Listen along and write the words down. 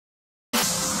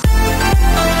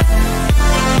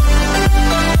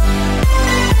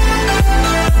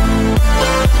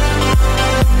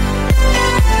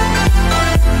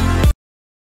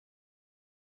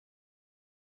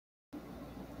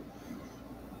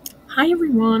Hi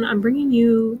everyone, I'm bringing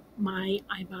you my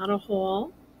Ibotta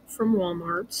haul from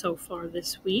Walmart so far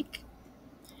this week.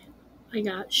 I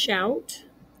got Shout,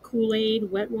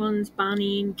 Kool-Aid, Wet Ones,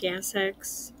 Bonine, Gas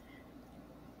X,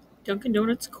 Dunkin'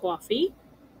 Donuts coffee.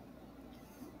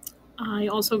 I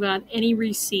also got any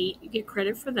receipt, you get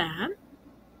credit for that.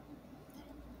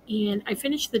 And I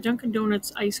finished the Dunkin'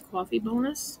 Donuts iced coffee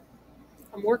bonus.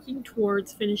 I'm working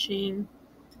towards finishing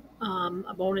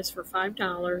a bonus for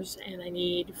 $5, and I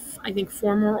need, I think,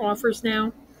 4 more offers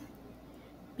now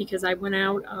because I went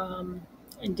out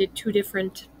and did 2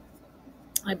 different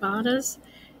Ibottas,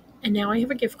 and now I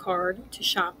have a gift card to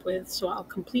shop with, so I'll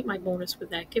complete my bonus with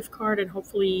that gift card and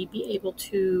hopefully be able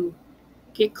to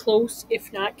get close,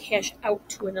 if not cash out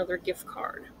to another gift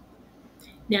card.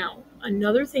 Now,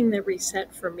 another thing that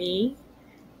reset for me,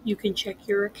 you can check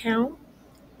your account,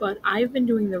 but I've been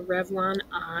doing the Revlon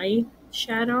eye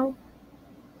shadow.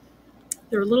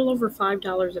 They're a little over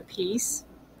 $5 a piece,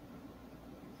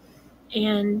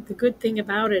 and the good thing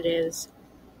about it is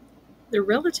they're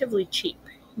relatively cheap.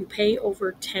 You pay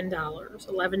over $10,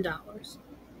 $11,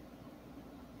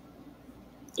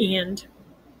 and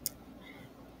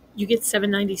you get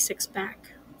 $7.96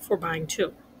 back for buying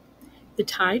 2. The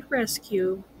Tide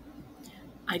Rescue,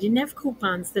 I didn't have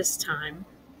coupons this time,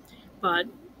 but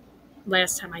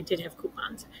last time I did have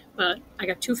coupons. But I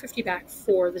got $2.50 back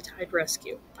for the Tide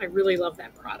Rescue. I really love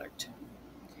that product.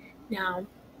 Now,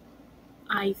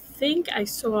 I think I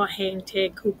saw hang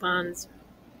tag coupons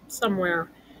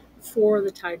somewhere for the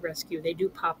Tide Rescue. They do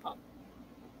pop up.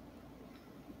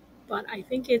 But I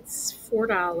think it's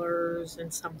 $4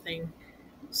 and something.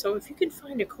 So if you can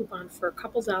find a coupon for a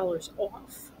couple dollars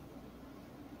off,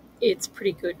 it's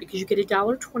pretty good because you get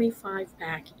 $1.25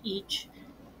 back each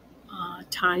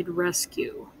Tide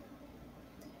Rescue.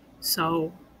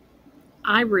 So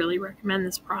I really recommend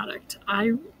this product.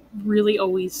 I really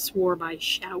always swore by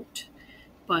Shout,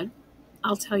 but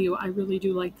I'll tell you, I really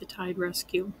do like the Tide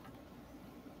Rescue.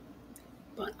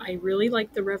 But I really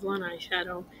like the Revlon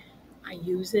eyeshadow. I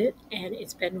use it and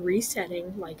it's been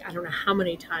resetting like I don't know how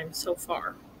many times so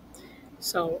far.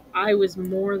 So I was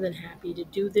more than happy to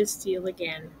do this deal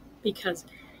again because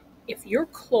if you're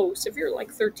close, if you're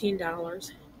like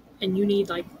 $13 and you need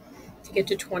like to get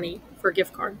to 20 for a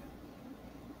gift card,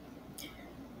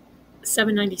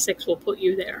 $7.96 will put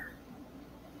you there.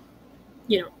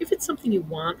 You know, if it's something you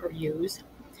want or use.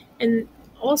 And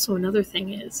also another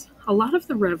thing is a lot of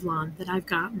the Revlon that I've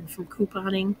gotten from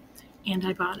couponing and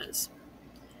Ibottas,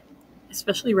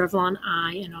 especially Revlon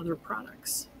Eye and other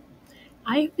products,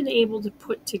 I've been able to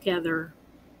put together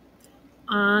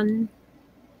on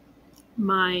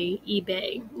my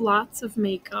eBay lots of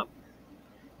makeup,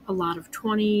 a lot of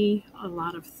 20, a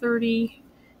lot of 30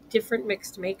 different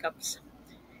mixed makeups,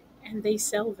 and they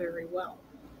sell very well.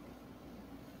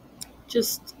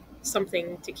 Just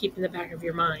something to keep in the back of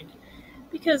your mind.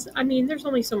 Because, I mean, there's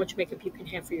only so much makeup you can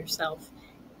have for yourself.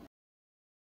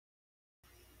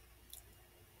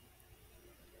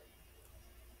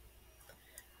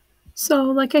 So,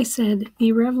 like I said,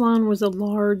 the Revlon was a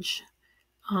large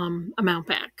amount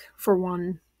back for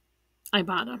one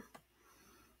Ibotta.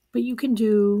 But you can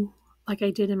do, like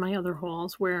I did in my other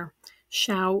hauls, where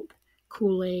Shout,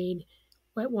 Kool-Aid,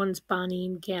 Wet Ones,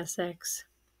 Bonine, Gas X,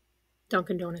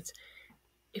 Dunkin' Donuts.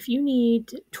 If you need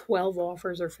 12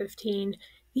 offers or 15,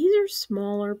 these are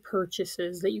smaller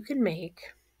purchases that you can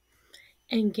make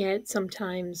and get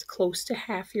sometimes close to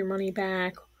half your money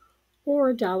back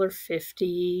or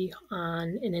 $1.50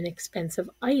 on an inexpensive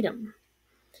item.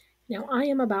 Now I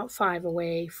am about 5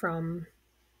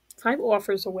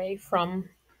 offers away from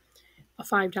a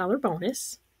 $5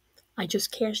 bonus. I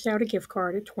just cashed out a gift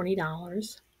card at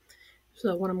 $20.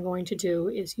 So what I'm going to do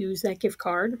is use that gift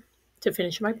card to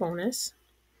finish my bonus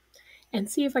and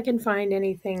see if I can find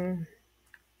anything.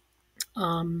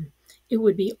 It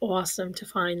would be awesome to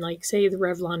find, like, say, the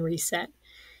Revlon reset.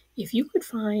 If you could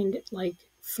find like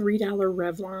 $3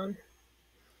 Revlon,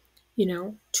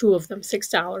 2 of them,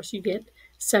 $6, you get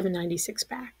 $7.96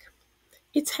 back.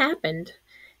 It's happened.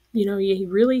 You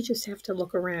really just have to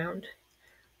look around.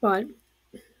 But,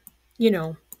 you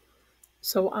know,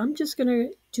 so I'm just going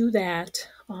to do that,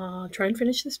 try and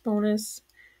finish this bonus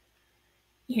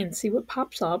and see what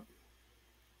pops up.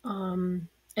 And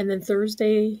then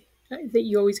Thursday, that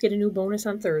you always get a new bonus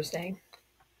on Thursday.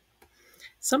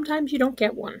 Sometimes you don't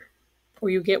get one, or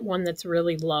you get one that's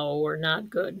really low or not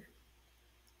good.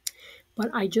 But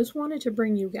I just wanted to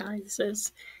bring you guys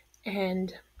this.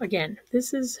 And again,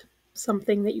 this is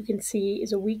something that you can see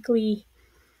is a weekly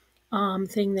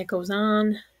thing that goes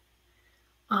on.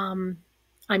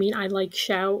 I mean, I like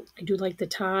Shout. I do like the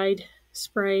Tide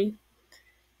spray.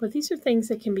 But these are things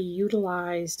that can be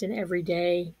utilized in every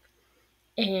day,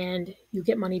 and you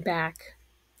get money back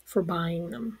for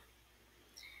buying them.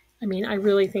 I mean, I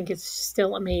really think it's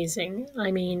still amazing.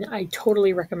 I mean, I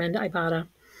totally recommend Ibotta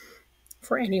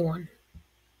for anyone.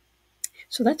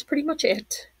 So that's pretty much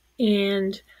it.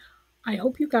 And I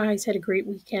hope you guys had a great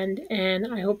weekend,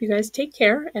 and I hope you guys take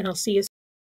care, and I'll see you